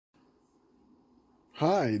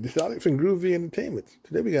Hi, this is Alex from Groovy Entertainment.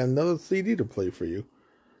 Today we got another CD to play for you.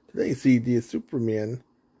 Today's CD is Superman,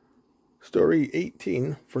 Story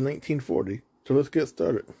 18 from 1940. So let's get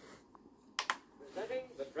started. Presenting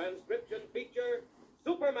the transcription feature,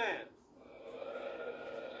 Superman.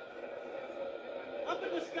 Up in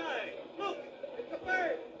the sky, look, it's a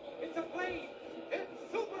bird, it's a plane, it's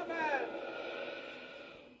Superman.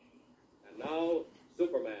 And now,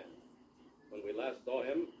 Superman. When we last saw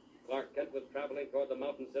him, Clark Kent was traveling toward the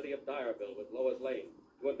mountain city of Direville with Lois Lane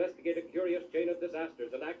to investigate a curious chain of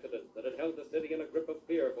disasters and accidents that had held the city in a grip of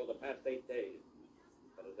fear for the past 8 days.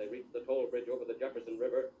 But as they reached the toll bridge over the Jefferson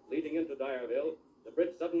River, leading into Direville, the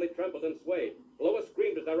bridge suddenly trembled and swayed. Lois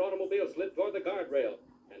screamed as their automobile slid toward the guardrail,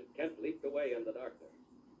 and Kent leaped away in the darkness.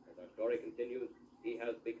 As our story continues, he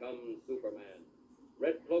has become Superman.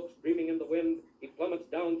 Red cloak streaming in the wind, he plummets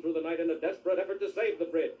down through the night in a desperate effort to save the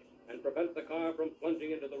bridge and prevent the car from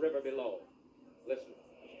plunging into the river below. Listen.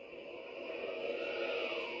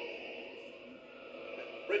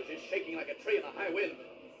 The bridge is shaking like a tree in a high wind.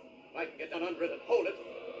 If I can get down under it and hold it,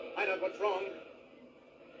 find out what's wrong.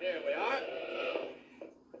 Here we are.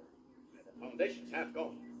 The foundation's half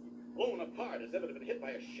gone. Blown apart as if it had been hit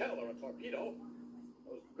by a shell or a torpedo.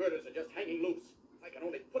 Those girders are just hanging loose. I can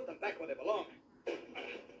only put them back where they belong.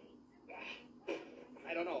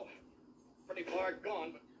 I don't know. Pretty far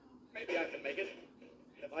gone, but maybe I can make it.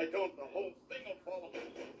 If I don't, the whole thing will fall and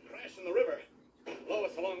crash in the river.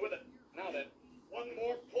 Lois along with it. Now then, one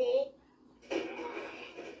more pull.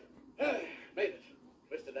 Made it.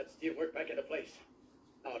 Twisted that steelwork back into place.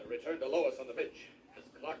 Now to return to Lois on the bridge. As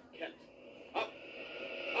Clark Kent. Up!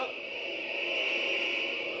 Up!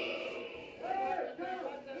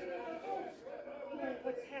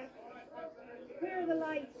 What's happened? Where are the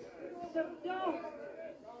lights? So dark.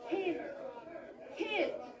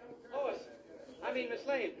 Kent! Lois! I mean, Miss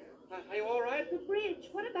Lane. Are you all right? The bridge.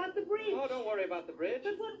 What about the bridge? Oh, don't worry about the bridge.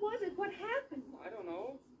 But what was it? What happened? I don't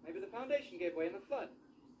know. Maybe the foundation gave way in the flood.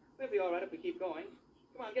 We'll be all right if we keep going.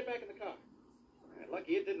 Come on, get back in the car.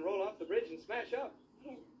 Lucky it didn't roll off the bridge and smash up.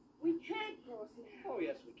 Kent, we can't cross now. Oh,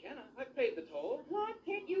 yes, we can. I've paid the toll. Clark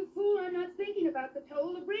Kent, you fool. I'm not thinking about the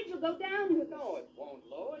toll. The bridge will go down with us. No, it won't,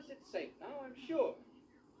 Lois. It's safe now, I'm sure.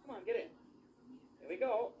 Come on, get in. Here we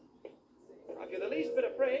go. Now, if you're the least bit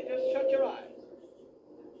afraid, just shut your eyes.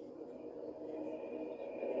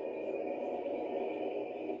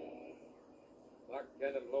 Clark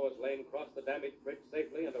Kent and Lois Lane cross the damaged bridge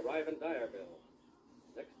safely and arrive in Direville.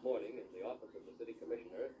 Next morning, in the office of the city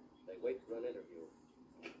commissioner, they wait for an interview.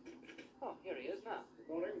 Oh, here he is now. Good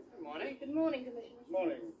morning. Good morning. Good morning, Commissioner. Good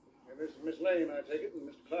morning. This is Miss Lane, I take it, and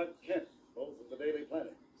Mr. Clark Kent, both of the Daily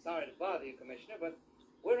Planet. Sorry to bother you, Commissioner, but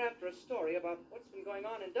we're after a story about what's been going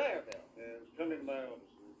on in Direville. Yes, come into my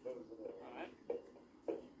office and close the door. All right.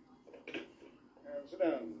 Sit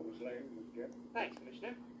down, Miss Lane, Mr. Kent. Thanks,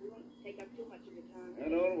 Commissioner. We won't take up too much of your time.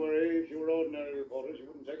 And don't worry, if you were ordinary reporters, you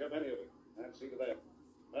wouldn't take up any of it. I'd see to that.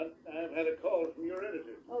 But I've had a call from your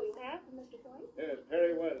editor. Oh, you have, Mr. White? Yes,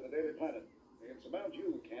 Perry White of the Daily Planet. It's about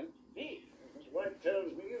you, Kent. Me? Mr. White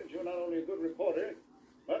tells me that you're not only a good reporter,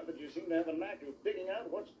 but that you seem to have a knack of digging out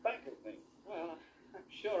what's back of things. Well, I'm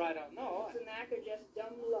sure I don't know. It's a knack or just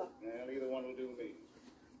dumb luck. Well, either one will do me.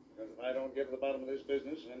 Because if I don't get to the bottom of this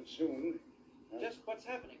business, and soon... Just what's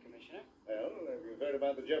happening, Commissioner? Well, have you heard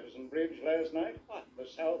about the Jefferson Bridge last night? What? The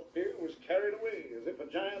South Pier was carried away as if a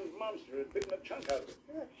giant monster had bitten a chunk out of it.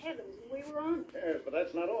 Good heavens, and we were on. Yes, but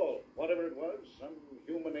that's not all. Whatever it was, some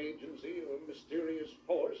human agency or mysterious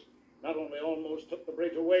force not only almost took the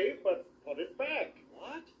bridge away, but put it back.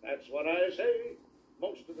 What? That's what I say.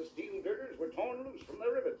 Most of the steel girders were torn loose from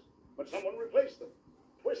their rivets, but someone replaced them,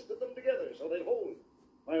 twisted them together so they'd hold.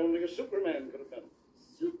 Why, only a Superman could have done it.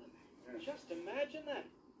 Superman? Yeah. Just imagine that.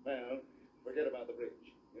 Well, forget about the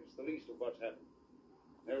bridge. It's the least of what's happened.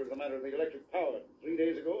 There was the matter of the electric power. 3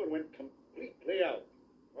 days ago, it went completely out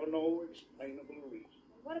for no explainable reason.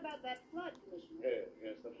 What about that flood, Commissioner?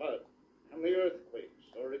 Yes, the flood. And the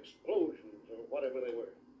earthquakes, or explosions, or whatever they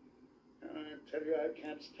were. I tell you, I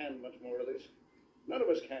can't stand much more of this. None of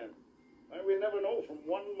us can. Why, we never know from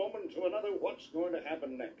one moment to another what's going to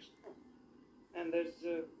happen next. And there's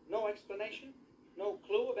no explanation? No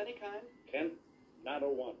clue of any kind? Kent, not a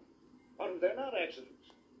one. What if they're not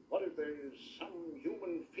accidents? What if there's some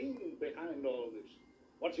human fiend behind all this?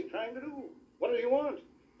 What's he trying to do? What does he want?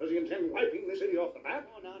 Does he intend wiping the city off the map?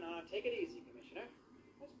 Oh, no. Take it easy, Commissioner.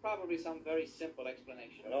 There's probably some very simple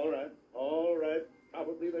explanation. All right.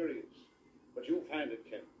 Probably there is. But you find it,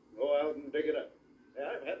 Kent. Go out and dig it up.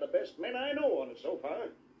 I've had the best men I know on it so far,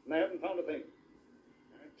 and I haven't found a thing.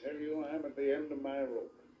 I tell you, I'm at the end of my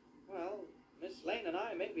rope. Well, Miss Lane and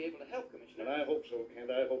I may be able to help, Commissioner. And I hope so,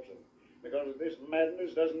 Kent, I hope so. Because if this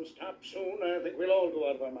madness doesn't stop soon, I think we'll all go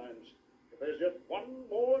out of our minds. If there's just one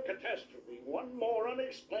more catastrophe, one more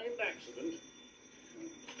unexplained accident.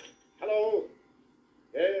 Hello?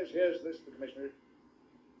 Yes, this is the Commissioner.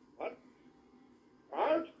 What?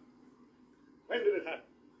 Art? When did it happen?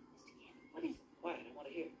 What is it? Quiet, I want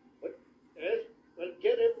to hear. What? Yes? Well,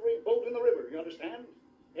 get every boat in the river, you understand?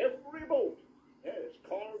 Every boat. Yes,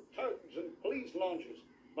 call tugs and police launches.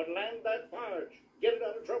 But land that barge. Get it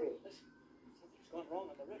out of trouble. Listen, something's gone wrong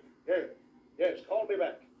on the river. Yes, call me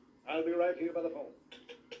back. I'll be right here by the phone.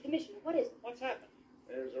 Commissioner, what is it? What's happened?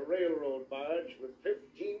 There's a railroad barge with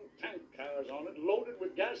 15 tank cars on it, loaded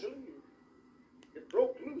with gasoline. It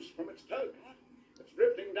broke loose from its tug. It's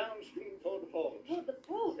drifting downstream toward the falls. Oh, the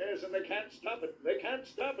boat. Yes, and they can't stop it. They can't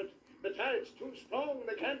stop it. The tide's too strong.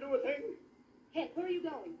 They can't do a thing. Kent, where are you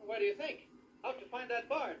going? Where do you think? Out to find that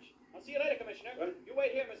barge. I'll see you later, Commissioner. What? You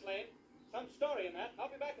wait here, Miss Lane. Some story in that. I'll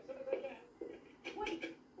be back as soon as I can.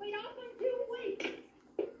 Wait, I'll come too. Wait.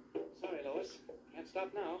 Sorry, Lois. Can't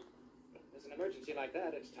stop now. There's an emergency like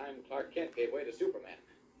that. It's time Clark Kent gave way to Superman.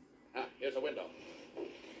 Ah, here's a window.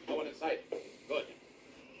 No one in sight. Good.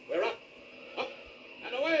 We're up,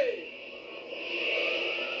 and away!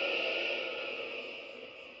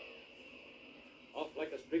 Off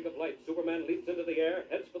like a streak of light, Superman leaps into the air,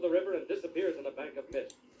 heads for the river, and disappears in a bank of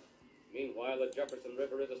mist. Meanwhile, the Jefferson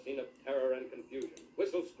River is a scene of terror and confusion.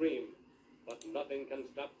 Whistles scream, but nothing can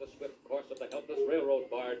stop the swift course of the helpless railroad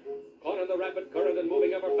barge, caught in the rapid current and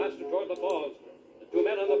moving ever faster toward the falls. The two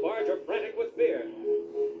men on the barge are frantic with fear.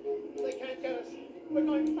 They can't get us. We're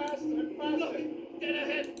going faster and faster. Look, dead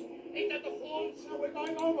ahead. Ain't that the falls? No, we're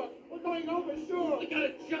going over. We're going over, sure. We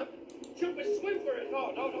gotta jump. Jump and swim for it.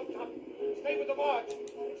 No, don't jump. Stay with the barge.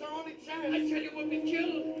 It's our only chance. I tell you, we'll be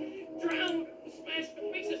killed. Drowned. Smashed to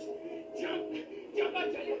pieces. Jump. Jump, I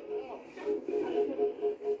tell you.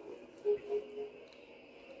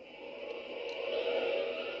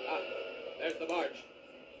 Ah, there's the barge.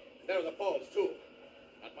 There are the falls, too.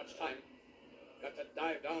 Not much time. Got to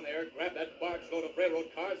dive down there, grab that barge load of railroad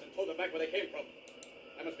cars, and tow them back where they came from.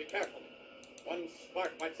 I must be careful. One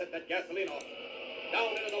spark might set that gasoline off.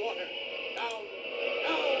 Down into the water. Down.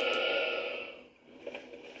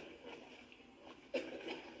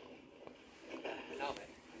 Now then.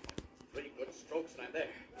 3 good strokes and I'm there.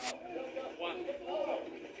 1,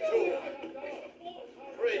 2,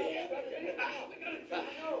 3.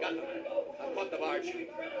 Got them. I've caught the barge.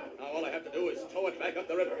 Now all I have to do is tow it back up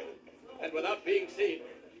the river. And without being seen.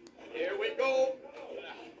 Here we go.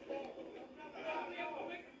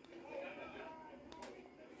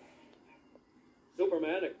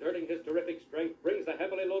 Superman, exerting his terrific strength, brings the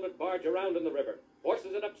heavily loaded barge around in the river,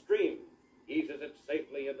 forces it upstream, eases it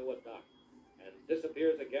safely into a dock, and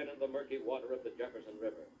disappears again in the murky water of the Jefferson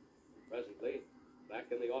River. Presently,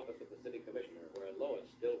 back in the office of the city commissioner, where Lois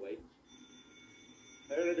still waits.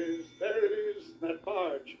 There it is, that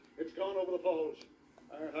barge. It's gone over the falls.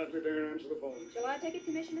 I hardly dare answer the phone. Shall I take it,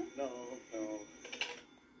 Commissioner? No.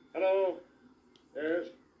 Hello?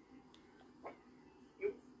 Yes? What?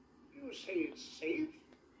 You say it's safe?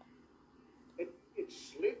 It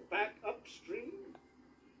slid back upstream,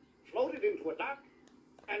 floated into a dock,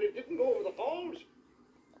 and it didn't go over the falls?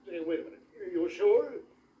 Wait a minute. You're sure?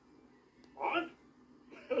 What?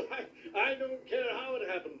 I don't care how it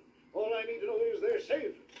happened. All I need to know is they're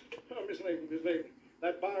safe. Oh, Miss Lane,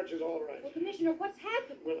 that barge is all right. Well, Commissioner, what's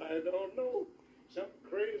happened? Well, I don't know. Some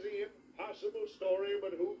crazy, impossible story,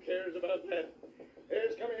 but who cares about that?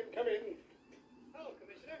 Yes, come in. Hello,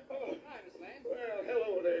 Commissioner. Oh. Hi, Miss Lane. Well,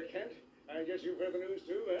 hello there, Kent. I guess you've heard the news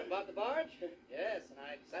too, huh? About the barge? Yes, and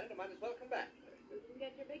I decided I might as well come back. You didn't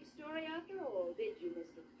get your big story after all, did you,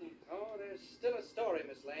 Mr. Kent? Oh, there's still a story,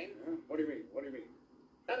 Miss Lane. Huh? What do you mean?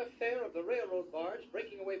 That affair of the railroad barge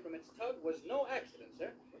breaking away from its tug was no accident,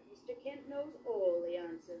 sir. Mr. Kent knows all the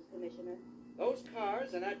answers, Commissioner. Those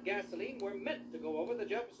cars and that gasoline were meant to go over the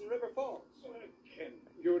Jefferson River Falls. Kent,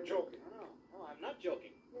 you're joking. No, I'm not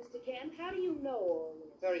joking. Mr. Kent, how do you know all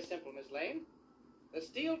this? Very simple, Miss Lane. The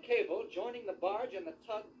steel cable joining the barge and the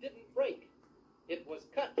tug didn't break. It was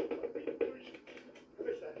cut.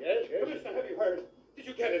 Yes? Commissioner, have you heard? Did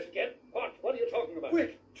you get it? Get what? What are you talking about?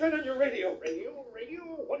 Quick, turn on your radio. Radio?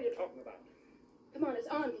 What are you talking about? Come on, it's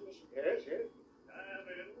on, Commissioner. Yes?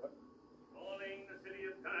 Diaville. Calling the city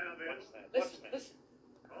of Diaville. Listen.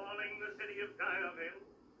 Calling the city of Diaville.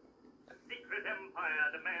 The secret empire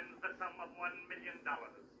demands the sum of $1 million. $1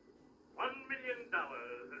 million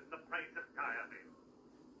is the price of Diaville.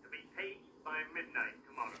 To be paid by midnight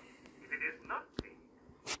tomorrow. If it is not paid,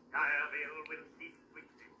 Diaville will cease to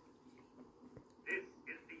exist. This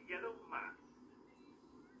is the Yellow Mask.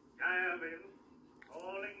 Direville,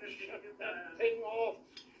 calling the city of That Direville. thing off.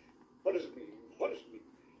 What does it mean? What does it mean?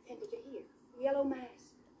 And did you hear? The Yellow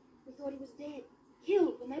Mask. We thought he was dead.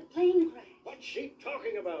 Killed when that plane crashed. What's she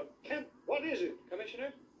talking about? Kent, what is it?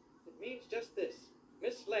 Commissioner, it means just this.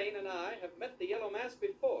 Miss Lane and I have met the Yellow Mask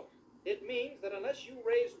before. It means that unless you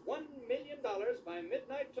raise $1 million by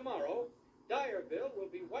midnight tomorrow, Direville will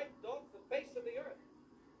be wiped off the face of the earth.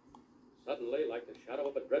 Suddenly, like the shadow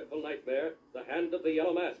of a dreadful nightmare, the hand of the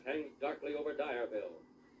Yellow Mask hangs darkly over Direville.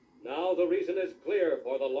 Now the reason is clear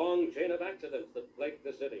for the long chain of accidents that plagued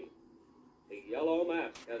the city. The Yellow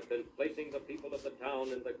Mask has been placing the people of the town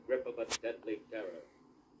in the grip of a deadly terror.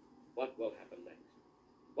 What will happen next?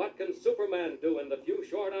 What can Superman do in the few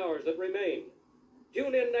short hours that remain?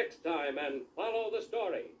 Tune in next time and follow the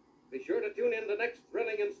story. Be sure to tune in the next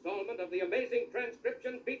thrilling installment of the amazing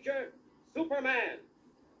transcription feature, Superman.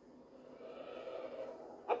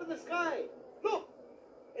 Up in the sky, look!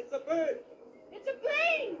 It's a bird. It's a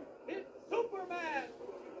plane! It's Superman!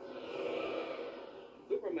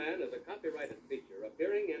 Superman is a copyrighted feature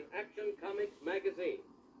appearing in Action Comics magazine.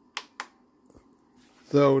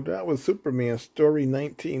 So that was Superman Story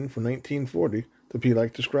 19 from 1940. So if you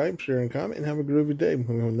like, subscribe, share, and comment, and have a groovy day. We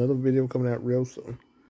have another video coming out real soon.